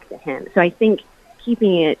us back to Him? So I think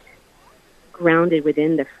keeping it grounded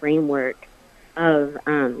within the framework of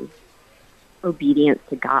obedience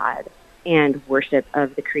to God and worship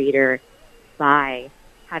of the Creator by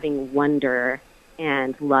having wonder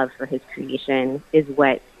and love for his creation is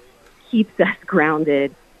what keeps us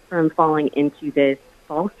grounded from falling into this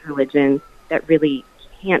false religion that really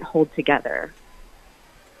can't hold together.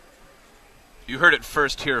 You heard it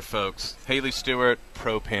first here, folks. Haley Stewart,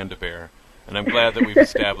 pro Panda Bear. And I'm glad that we've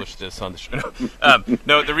established this on the show.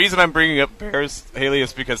 No, the reason I'm bringing up bears, Haley,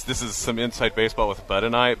 is because this is some inside baseball with Bud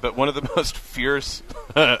and I, but one of the most fierce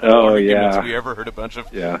arguments we ever heard a bunch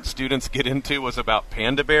of students get into was about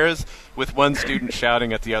panda bears, with one student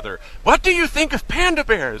shouting at the other, "What do you think of panda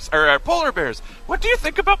bears? Or polar bears? What do you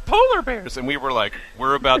think about polar bears?" And we were like,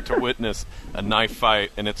 we're about to witness a knife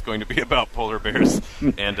fight, and it's going to be about polar bears.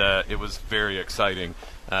 And it was very exciting.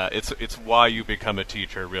 It's why you become a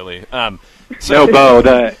teacher, really. So Bo,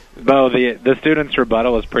 the student's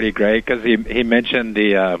rebuttal was pretty great because he mentioned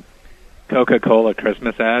the Coca-Cola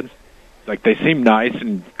Christmas ads. Like, they seem nice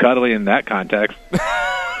and cuddly in that context.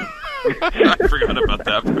 I forgot about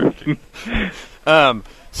that part.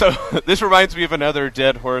 So this reminds me of another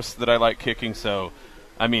dead horse that I like kicking. So,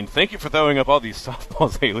 I mean, thank you for throwing up all these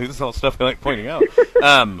softballs, Haley. This is all stuff I like pointing out.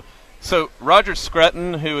 So Roger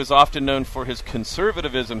Scruton, who is often known for his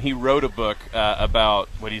conservatism, he wrote a book about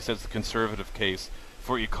what he says the conservative case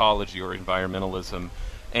for ecology or environmentalism.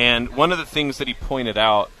 And one of the things that he pointed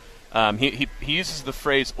out, he uses the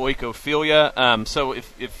phrase oikophilia. So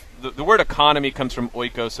if the word economy comes from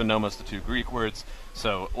oikos and nomos, the two Greek words.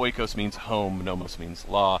 So oikos means home, nomos means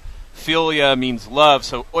law. Philia means love,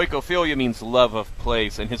 so oikophilia means love of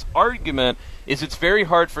place. And his argument is it's very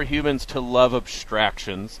hard for humans to love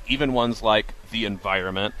abstractions, even ones like the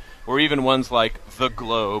environment, or even ones like the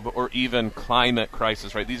globe, or even climate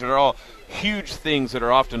crisis, right? These are all huge things that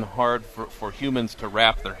are often hard for humans to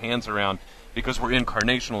wrap their hands around because we're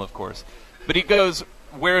incarnational, of course. But he goes,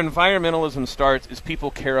 where environmentalism starts is people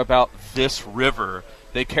care about this river.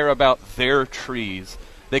 They care about their trees.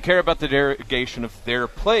 They care about the derogation of their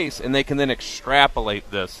place, and they can then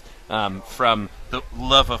extrapolate this from the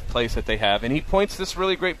love of place that they have. And he points this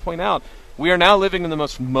really great point out. We are now living in the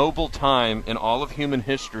most mobile time in all of human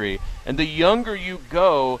history, and the younger you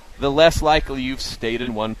go, the less likely you've stayed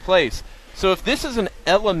in one place. So if this is an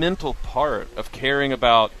elemental part of caring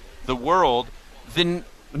about the world, then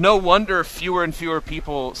no wonder fewer and fewer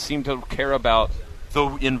people seem to care about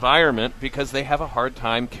the environment, because they have a hard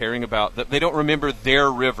time caring about that. They don't remember their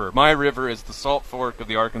river. My river is the Salt Fork of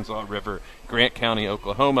the Arkansas River, Grant County,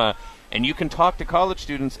 Oklahoma. And you can talk to college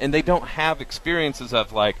students, and they don't have experiences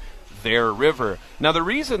of, like, their river. Now, the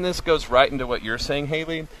reason this goes right into what you're saying,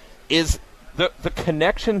 Haley, is the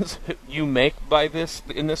connections you make by this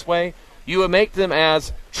in this way, you make them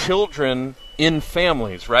as children in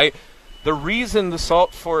families, right? The reason the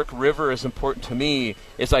Salt Fork River is important to me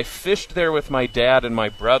is I fished there with my dad and my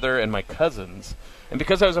brother and my cousins. And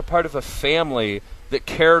because I was a part of a family that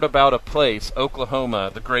cared about a place,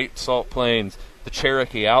 Oklahoma, the Great Salt Plains, the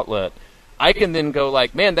Cherokee Outlet, I can then go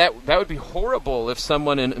like, man, that would be horrible if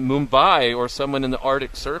someone in Mumbai or someone in the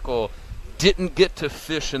Arctic Circle didn't get to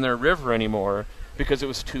fish in their river anymore because it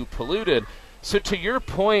was too polluted. So to your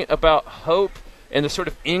point about hope and the sort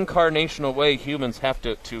of incarnational way humans have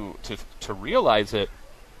to realize it,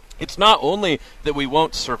 it's not only that we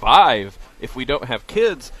won't survive if we don't have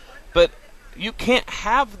kids, but you can't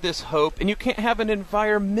have this hope, and you can't have an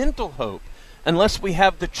environmental hope unless we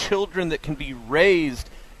have the children that can be raised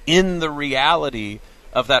in the reality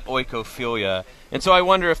of that oikophilia. And so I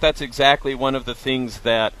wonder if that's exactly one of the things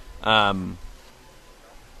that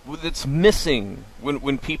that's missing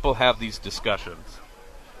when people have these discussions.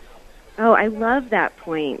 Oh, I love that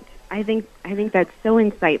point. I think that's so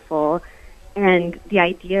insightful, and the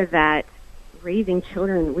idea that raising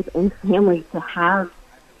children within families to have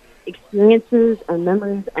experiences and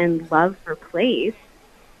memories and love for place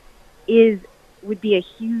would be a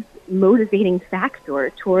huge motivating factor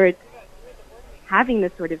towards having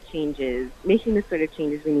the sort of changes, making the sort of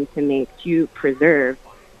changes we need to make to preserve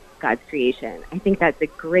God's creation. I think that's a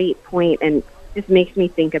great point, and just makes me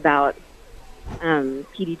think about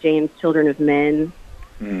P.D. James' Children of Men.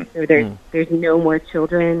 So there's no more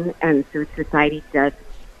children, and so society just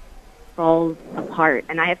falls apart.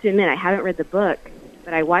 And I have to admit, I haven't read the book,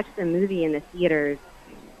 but I watched the movie in the theaters.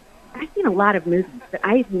 I've seen a lot of movies, but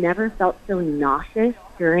I've never felt so nauseous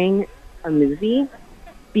during a movie,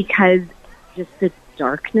 because just the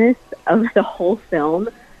darkness of the whole film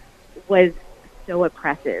was so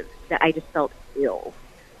oppressive that I just felt ill.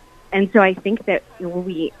 And so I think that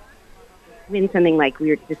when something like we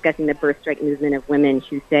were discussing the birthright movement of women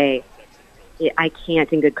who say, I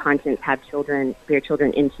can't in good conscience have bear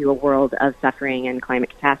children into a world of suffering and climate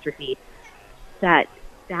catastrophe, that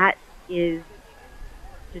is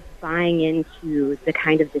just buying into the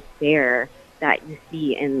kind of despair that you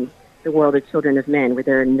see in the world of Children of Men, where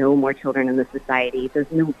there are no more children in the society.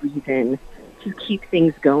 There's no reason to keep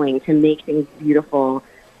things going, to make things beautiful,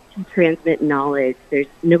 to transmit knowledge. There's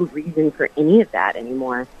no reason for any of that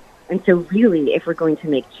anymore. And so really, if we're going to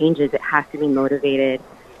make changes, it has to be motivated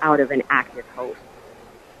out of an active hope.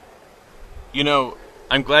 You know,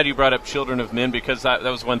 I'm glad you brought up Children of Men, because that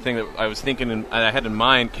was one thing that I was thinking and I had in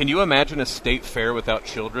mind. Can you imagine a state fair without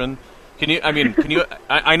children? Can you,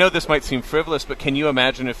 I know this might seem frivolous, but can you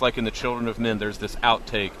imagine if, like, in the Children of Men, there's this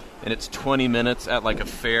outtake, and it's 20 minutes at, like, a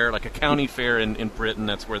fair, like a county fair in Britain,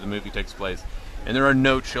 that's where the movie takes place, and there are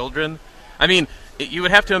no children? I mean, you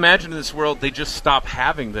would have to imagine in this world they just stop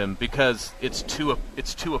having them because it's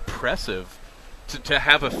too oppressive to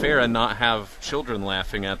have a fair and not have children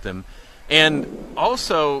laughing at them. And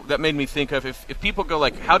also, that made me think of, if people go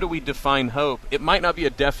like, how do we define hope? It might not be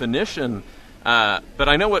a definition, but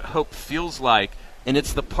I know what hope feels like, and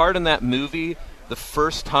it's the part in that movie, the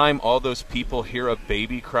first time all those people hear a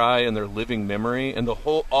baby cry in their living memory, and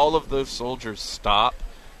all of those soldiers stop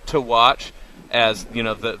to watch as, you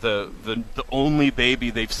know, the only baby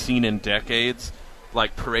they've seen in decades,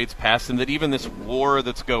 like, parades past them, that even this war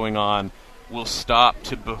that's going on will stop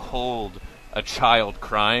to behold a child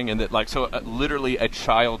crying, and that, like, so literally a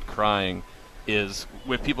child crying is,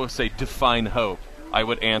 when people say define hope, I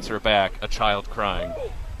would answer back, a child crying.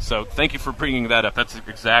 So thank you for bringing that up. That's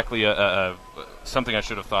exactly something I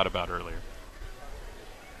should have thought about earlier.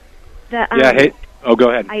 Go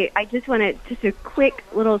ahead. I just wanted, just a quick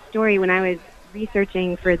little story. When I was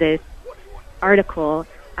researching for this article,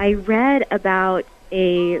 I read about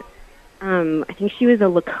I think she was a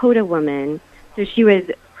Lakota woman. So she was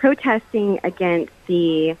protesting against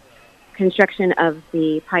the construction of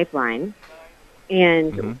the pipeline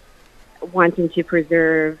and wanting to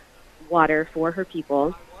preserve water for her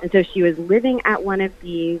people. And so she was living at one of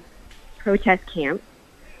these protest camps,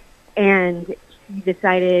 and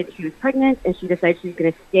she was pregnant, and she decided she was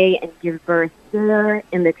going to stay and give birth there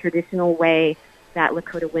in the traditional way that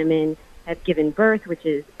Lakota women have given birth, which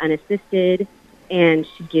is unassisted. And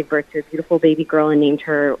she gave birth to a beautiful baby girl and named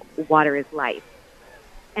her Water is Life.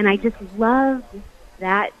 And I just love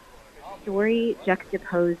that story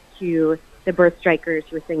juxtaposed to the birth strikers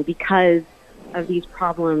who were saying, because of these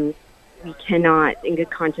problems, we cannot, in good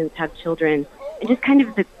conscience, have children. And just kind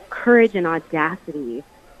of the courage and audacity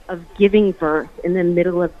of giving birth in the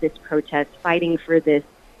middle of this protest, fighting for this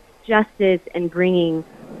justice and bringing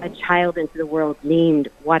a child into the world named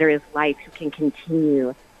Water is Life, who can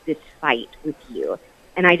continue this fight with you.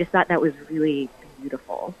 And I just thought that was really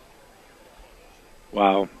beautiful.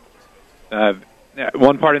 Wow.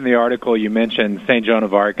 One part in the article you mentioned St. Joan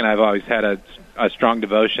of Arc, and I've always had a strong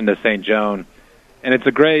devotion to St. Joan. And it's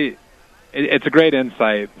a great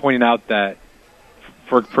insight, pointing out that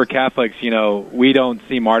for Catholics, you know, we don't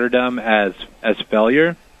see martyrdom as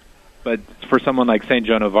failure, but for someone like St.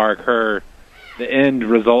 Joan of Arc, the end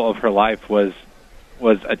result of her life was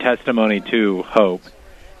a testimony to hope.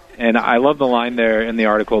 And I love the line there in the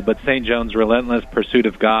article, but St. Joan's relentless pursuit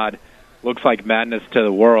of God looks like madness to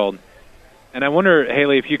the world. And I wonder,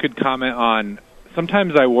 Haley, if you could comment on,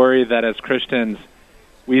 sometimes I worry that as Christians,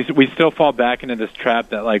 we still fall back into this trap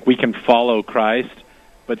that, like, we can follow Christ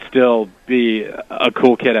but still be a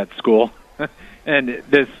cool kid at school. And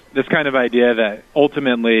this kind of idea that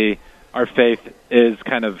ultimately our faith is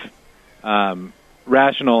kind of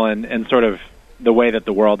rational and sort of the way that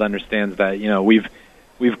the world understands that, you know, we've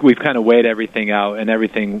kind of weighed everything out, and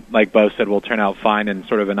everything, like Bo said, will turn out fine in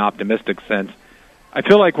sort of an optimistic sense. I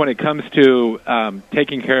feel like when it comes to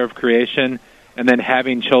taking care of creation and then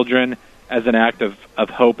having children as an act of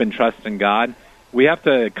hope and trust in God, we have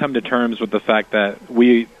to come to terms with the fact that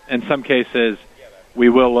we, in some cases, we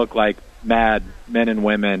will look like mad men and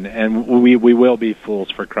women, and we will be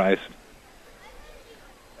fools for Christ.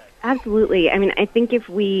 Absolutely. I mean, I think if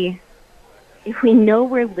we know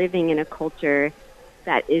we're living in a culture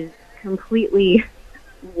that is completely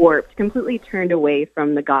warped, completely turned away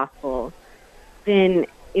from the gospel, then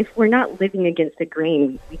if we're not living against the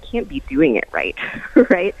grain, we can't be doing it right,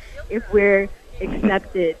 right? If we're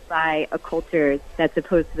accepted by a culture that's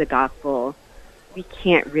opposed to the gospel, we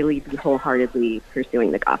can't really be wholeheartedly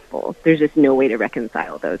pursuing the gospel. There's just no way to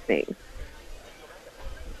reconcile those things.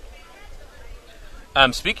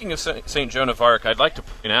 Speaking of St. Joan of Arc, I'd like to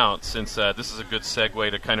point out, since this is a good segue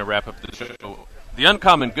to kind of wrap up the show, the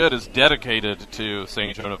Uncommon Good is dedicated to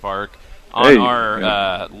St. Joan of Arc. On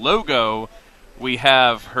our logo, we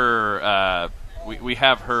have her we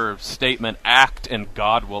have her statement, "Act and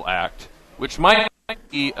God will act," which might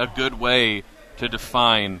be a good way to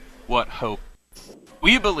define what hope is.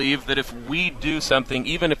 We believe that if we do something,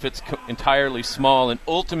 even if it's entirely small and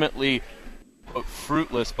ultimately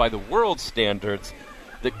fruitless by the world's standards,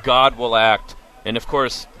 that God will act. And of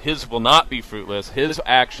course, his will not be fruitless. His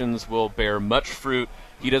actions will bear much fruit.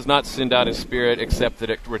 He does not send out his Spirit except that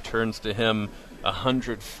it returns to him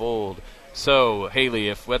 100-fold. So, Haley,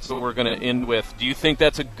 if that's what we're going to end with, do you think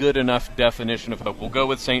that's a good enough definition of hope? We'll go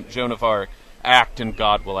with St. Joan of Arc. Act and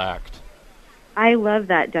God will act. I love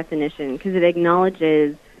that definition because it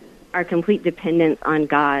acknowledges our complete dependence on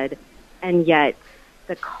God, and yet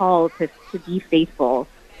the call to be faithful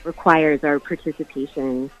requires our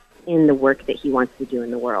participation in the work that he wants to do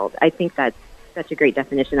in the world. I think that's such a great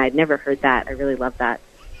definition. I'd never heard that. I really love that.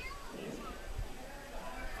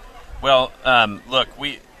 Well, look,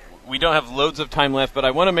 we don't have loads of time left, but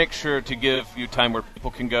I want to make sure to give you time where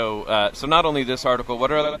people can go. So not only this article,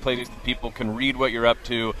 what are other places that people can read what you're up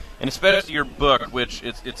to, and especially your book, which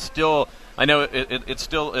it's still, I know it's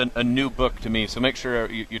still a new book to me, so make sure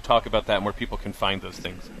you talk about that and where people can find those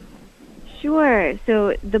things. Sure.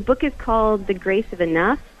 So the book is called The Grace of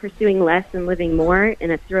Enough, Pursuing Less and Living More in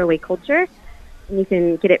a Throwaway Culture. And you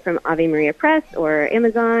can get it from Ave Maria Press or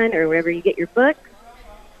Amazon or wherever you get your books.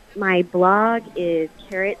 My blog is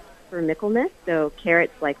Carrots for Michaelmas, so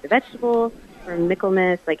carrots like the vegetable, for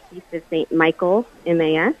Michaelmas like Feast of St. Michael,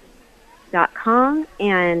 MAS.com.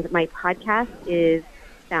 And my podcast is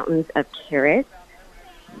Fountains of Carrots.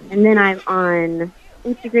 And then I'm on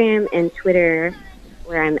Instagram and Twitter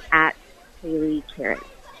where I'm at Haley Carrot.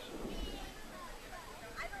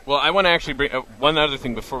 Well, I want to actually bring one other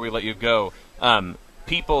thing before we let you go.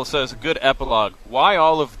 People says a good epilogue. Why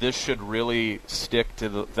all of this should really stick to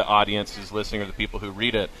the audience who's listening or the people who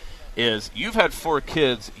read it is you've had 4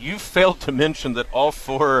 kids. You failed to mention that all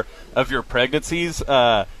 4 of your pregnancies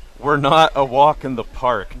were not a walk in the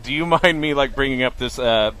park. Do you mind me bringing up this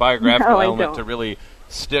biographical element to really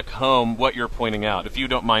stick home what you're pointing out, if you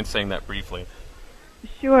don't mind saying that briefly?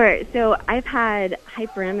 Sure. So I've had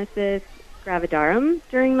hyperemesis gravidarum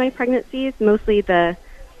during my pregnancies, mostly the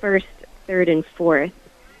first, third, and fourth,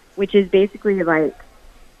 which is basically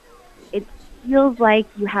it feels like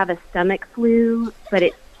you have a stomach flu, but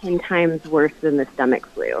it's 10 times worse than the stomach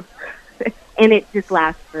flu. And it just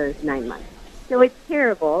lasts for 9 months. So it's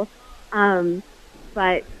terrible,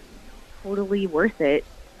 but totally worth it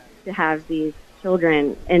to have these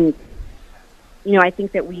children. And, I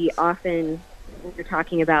think that we often, when we're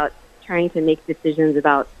talking about trying to make decisions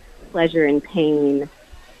about pleasure and pain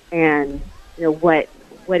and,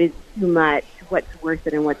 what is too much, what's worth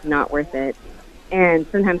it and what's not worth it. And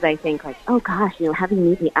sometimes I think oh gosh, having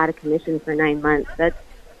me be out of commission for 9 months, that's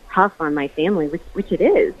tough on my family, which it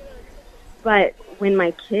is. But when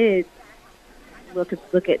my kids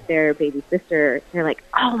look at their baby sister, they're like,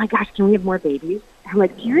 oh my gosh, can we have more babies? I'm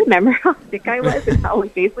like, do you remember how sick I was and how we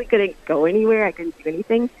basically couldn't go anywhere? I couldn't do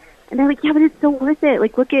anything. And they're like, yeah, but it's so worth it.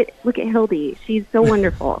 Look at Hildy. She's so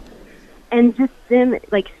wonderful. And just them,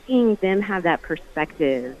 seeing them have that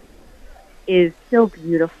perspective is so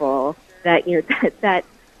beautiful that,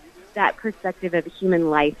 that perspective of human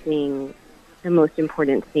life being the most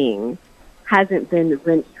important thing hasn't been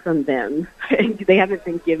wrenched from them. They haven't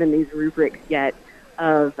been given these rubrics yet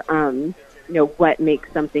of, what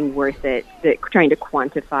makes something worth it, trying to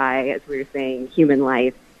quantify, as we were saying, human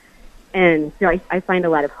life. And so I find a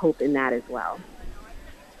lot of hope in that as well.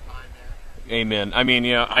 Amen. I mean,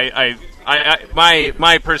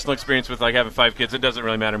 my personal experience with having 5 kids, it doesn't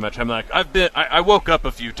really matter much. I'm I woke up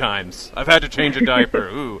a few times. I've had to change a diaper.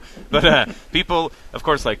 Ooh. But people, of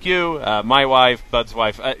course, like you, my wife, Bud's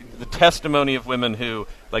wife, the testimony of women who,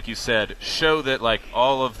 like you said, show that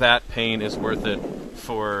all of that pain is worth it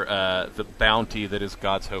for the bounty that is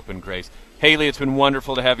God's hope and grace. Haley, it's been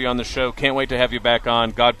wonderful to have you on the show. Can't wait to have you back on.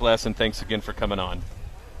 God bless, and thanks again for coming on.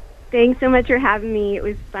 Thanks so much for having me. It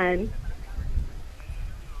was fun.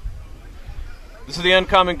 This is the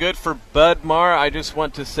Uncommon Good for Bud Marr. I just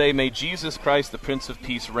want to say, may Jesus Christ, the Prince of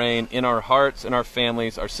Peace, reign in our hearts, in our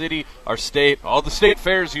families, our city, our state, all the state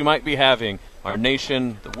fairs you might be having, our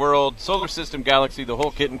nation, the world, solar system, galaxy, the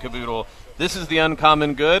whole kit and caboodle. This is the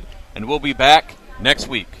Uncommon Good, and we'll be back next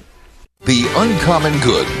week. The Uncommon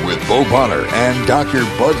Good with Bo Bonner and Dr.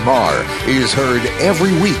 Bud Marr is heard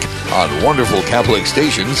every week on wonderful Catholic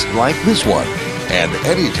stations like this one, and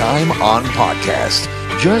anytime on podcast.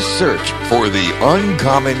 Just search for The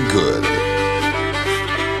Uncommon Good.